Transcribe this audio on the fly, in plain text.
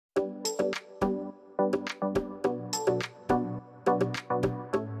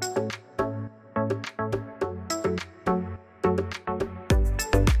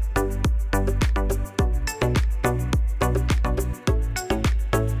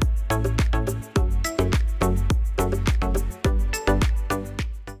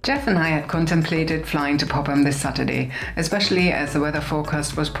Geoff and I had contemplated flying to Popham this Saturday, especially as the weather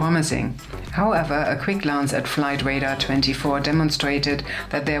forecast was promising. However, a quick glance at Flight Radar 24 demonstrated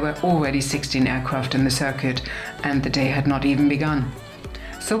that there were already 16 aircraft in the circuit, and the day had not even begun.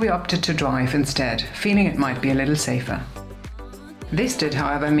 So we opted to drive instead, feeling it might be a little safer. This did,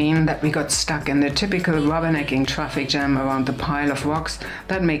 however, mean that we got stuck in the typical rubbernecking traffic jam around the pile of rocks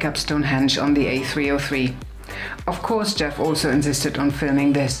that make up Stonehenge on the A303. Of course, Geoff also insisted on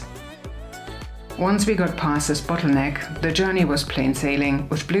filming this. Once we got past this bottleneck, the journey was plain sailing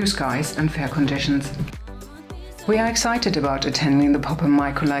with blue skies and fair conditions. We are excited about attending the Popham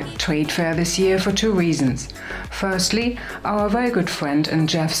Microlight Trade Fair this year for two reasons. Firstly, our very good friend and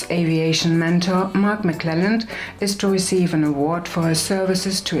Geoff's aviation mentor, Mark McClelland, is to receive an award for his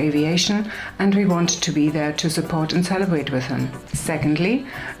services to aviation, and we wanted to be there to support and celebrate with him. Secondly,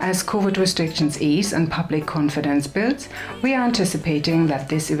 as COVID restrictions ease and public confidence builds, we are anticipating that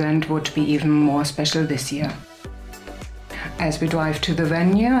this event would be even more special this year. As we drive to the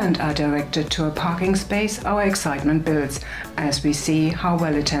venue and are directed to a parking space, our excitement builds as we see how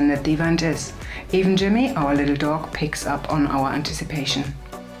well attended the event is. Even Jimmy, our little dog, picks up on our anticipation.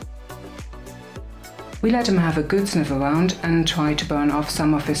 We let him have a good sniff around and try to burn off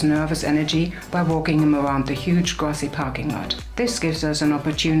some of his nervous energy by walking him around the huge grassy parking lot. This gives us an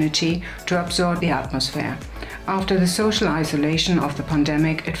opportunity to absorb the atmosphere. After the social isolation of the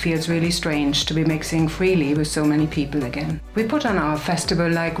pandemic, it feels really strange to be mixing freely with so many people again. We put on our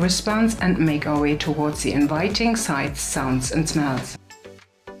festival-like wristbands and make our way towards the inviting sights, sounds and smells.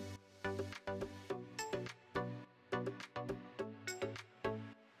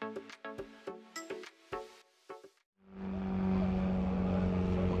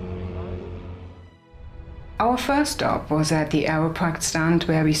 Our first stop was at the Aeropract stand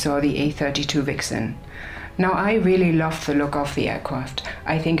where we saw the A32 Vixen. Now, I really love the look of the aircraft.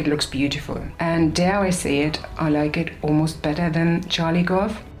 I think it looks beautiful. And dare I say it, I like it almost better than Charlie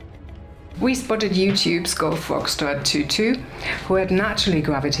Golf. We spotted YouTube's Golf Foxtrot 22, who had naturally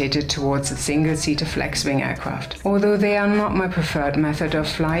gravitated towards a single-seater flex-wing aircraft. Although they are not my preferred method of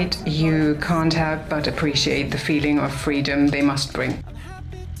flight, you can't help but appreciate the feeling of freedom they must bring.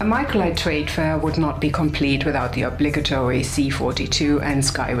 A Microlight Trade Fair would not be complete without the obligatory C-42 and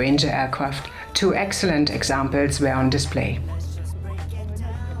Skyranger aircraft. Two excellent examples were on display.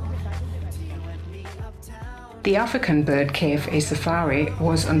 The African-built KFA Safari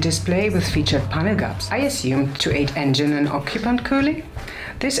was on display with featured panel gaps, I assumed to aid engine and occupant cooling.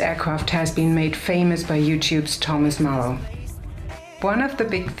 This aircraft has been made famous by YouTube's Thomas Morrow. One of the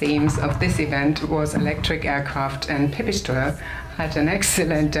big themes of this event was electric aircraft, and Pipistrel had an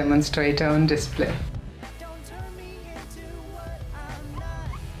excellent demonstrator on display.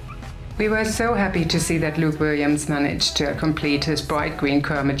 We were so happy to see that Luke Williams managed to complete his bright green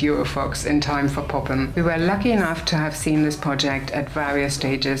Kermit Eurofox in time for Popham. We were lucky enough to have seen this project at various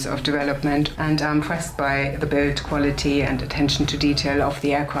stages of development and are impressed by the build quality and attention to detail of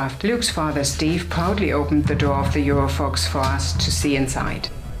the aircraft. Luke's father Steve proudly opened the door of the Eurofox for us to see inside.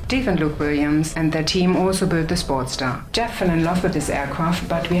 Steve and Luke Williams and their team also built the Sportstar. Geoff fell in love with this aircraft,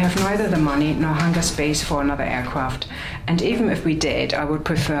 but we have neither the money nor hunger space for another aircraft. And even if we did, I would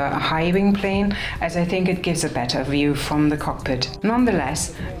prefer a high-wing plane, as I think it gives a better view from the cockpit.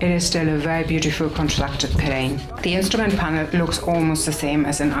 Nonetheless, it is still a very beautiful constructed plane. The instrument panel looks almost the same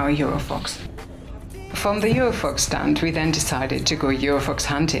as in our Eurofox. From the Eurofox stand, we then decided to go Eurofox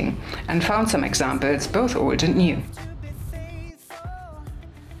hunting and found some examples, both old and new.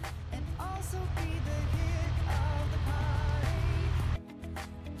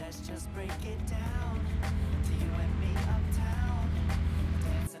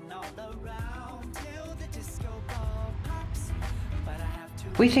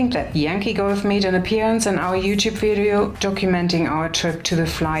 We think that Yankee Golf made an appearance in our YouTube video documenting our trip to the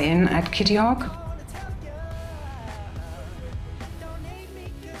fly-in at Kitty Hawk.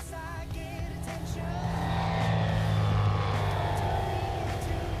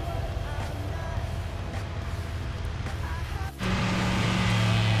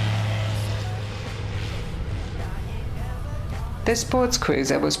 This sports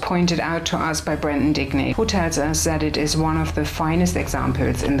cruiser was pointed out to us by Brendan Digney, who tells us that it is one of the finest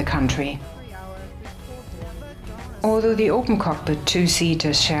examples in the country. Although the open cockpit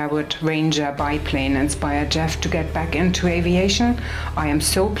two-seater Sherwood Ranger biplane inspired Geoff to get back into aviation, I am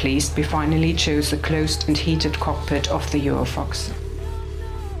so pleased we finally chose the closed and heated cockpit of the Eurofox.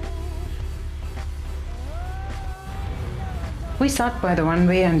 We sat by the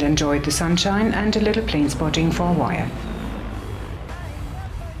runway and enjoyed the sunshine and a little plane spotting for a while.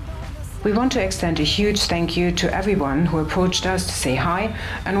 We want to extend a huge thank you to everyone who approached us to say hi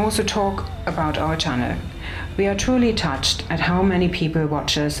and also talk about our channel. We are truly touched at how many people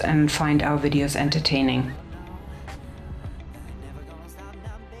watch us and find our videos entertaining.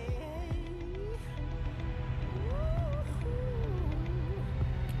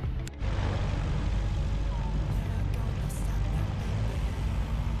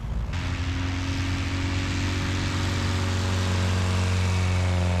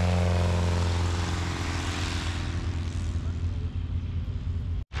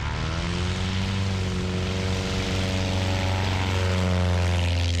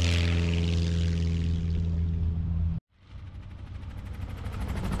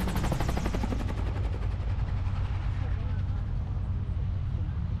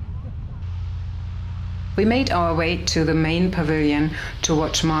 We made our way to the main pavilion to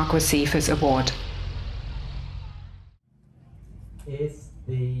watch Mark receive his award. Is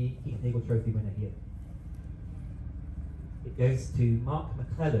the Keith Eagle Trophy winner here? It goes to Mark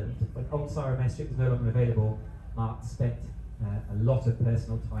McClelland. When Old Siren Strip was no longer available, Mark spent a lot of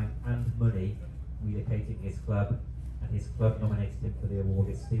personal time and money relocating his club, and his club nominated him for the award.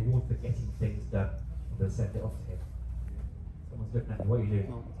 It's the award for getting things done, and they'll send it off to him. Someone's looking at me. What are you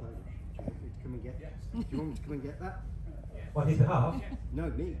doing? Come and get that. Do you want me to come and get that? On his behalf? No,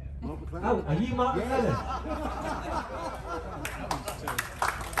 me, Mark McClelland. Oh, are you Mark McClelland?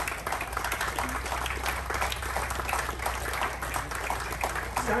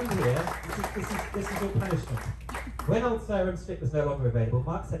 Stand here. This is your punishment. When Old Siren Strip was no longer available,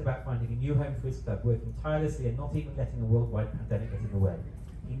 Mark set about finding a new home for his club, working tirelessly and not even letting a worldwide pandemic get in the way.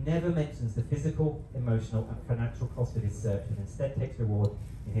 He never mentions the physical, emotional and financial cost of his search, and instead takes reward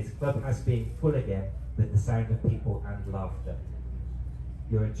in his clubhouse being full again with the sound of people and laughter.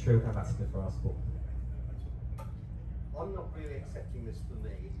 You're a true ambassador for our sport. I'm not really accepting this for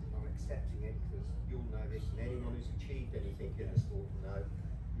me. I'm accepting it because you'll know this, and anyone who's achieved anything in the sport will know.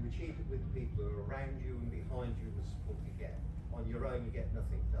 You achieve it with the people who are around you and behind you, the support you get. On your own, you get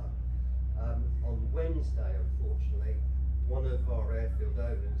nothing done. On Wednesday, unfortunately, one of our airfield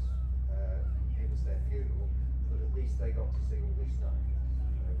owners, it was their funeral, but at least they got to see all this stuff.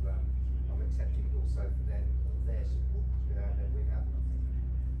 So, I'm accepting it also for them and their support, because without them we have nothing.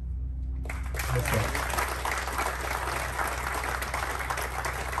 Okay.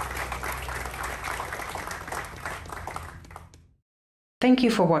 Thank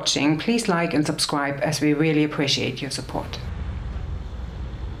you for watching. Please like and subscribe as we really appreciate your support.